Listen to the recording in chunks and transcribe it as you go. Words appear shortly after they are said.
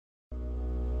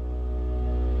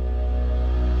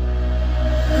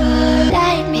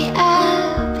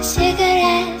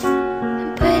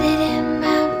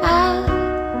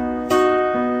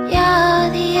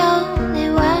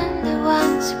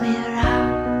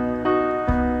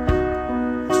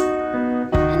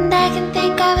can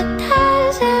think of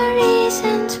 1,000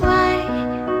 reasons why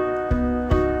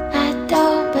I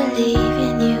don't believe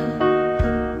in you.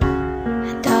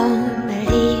 I don't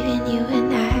believe in you,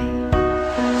 and I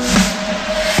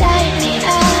light me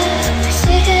up a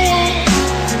cigarette,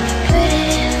 put it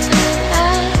in my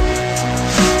mouth.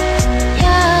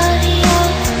 You're the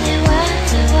only one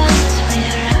that wants me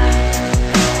around,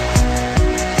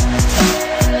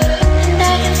 and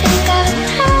I can think of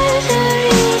 1,000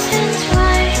 reasons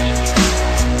why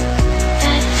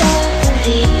I don't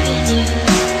believe in you.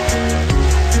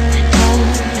 I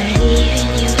don't believe in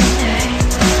you, and I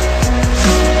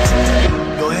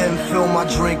Go ahead and fill my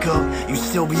drink up. You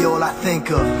still be all I think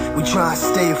of. We try and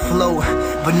stay afloat,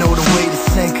 but know the way to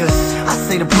sink us. I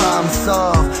say the problem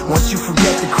solved once you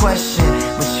forget the question,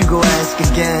 but you go ask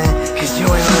again, cause you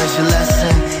ain't learned your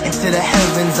lesson. Into the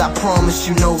heavens, I promise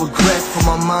you no regrets. For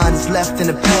my mind is left in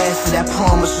the past, so that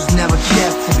promise was never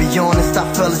kept. To be honest, I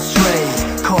fell astray,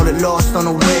 called it lost on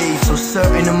the wave. So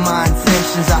certain of my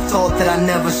intentions, I thought that I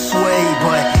never swayed.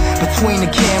 But between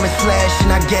the cameras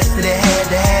flashing, I guess that it had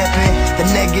to happen. The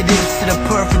negatives to the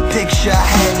perfect picture, I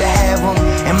had to have them.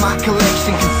 And my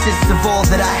collection consists of all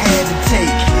that I had to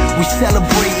take. We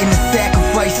celebrating the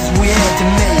sacrifices we had to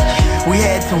make. We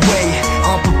had to wait,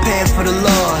 unprepared for the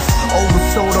loss,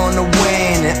 oversold on the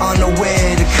win and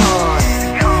unaware of the cons.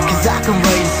 Cause I can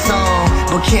write a song,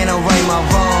 but can I right my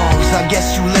wrongs? I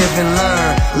guess you live and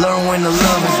learn when the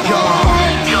love is gone.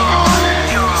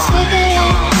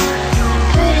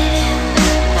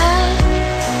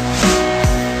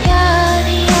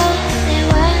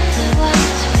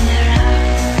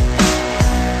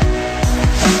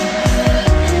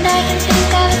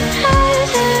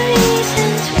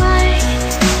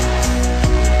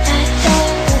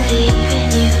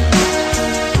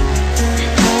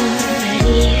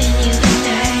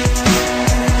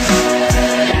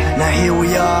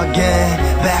 Again,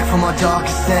 back from our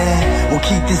darkest end. We'll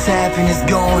keep this happiness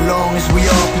going long as we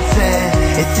all pretend.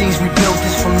 It seems we built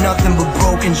this from nothing but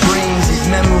broken dreams. These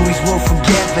memories we'll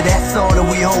forget, but that's all that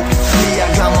we hope to see. I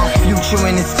got my future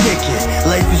in its ticket.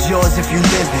 Life is yours if you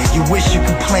live it. You wish you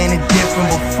could plan it different,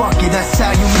 but fuck it, that's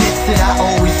how you miss it. I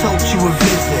always hoped you would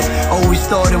visit, always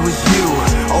thought it was you.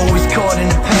 Always caught in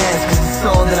the past, cause it's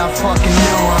all that I fucking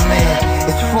knew. I mean,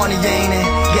 it's funny, ain't it?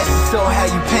 Guess it's all how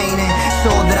you paint it. It's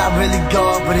all that I really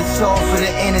got, but it's all for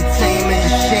the entertainment.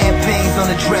 The champagne's on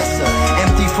the dresser,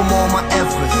 empty from all my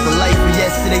efforts. The life of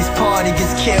yesterday's party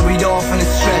gets carried off in a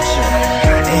stretcher.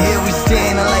 And here we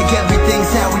standing like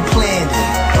everything's how we planned it.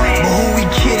 But who we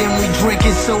kidding? We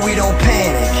drinking so we don't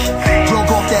panic.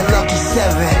 Broke off that lucky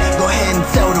 7. Go ahead and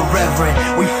tell the reverend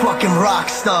we fucking rock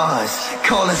stars.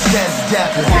 Call us Des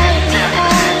Zeppelin.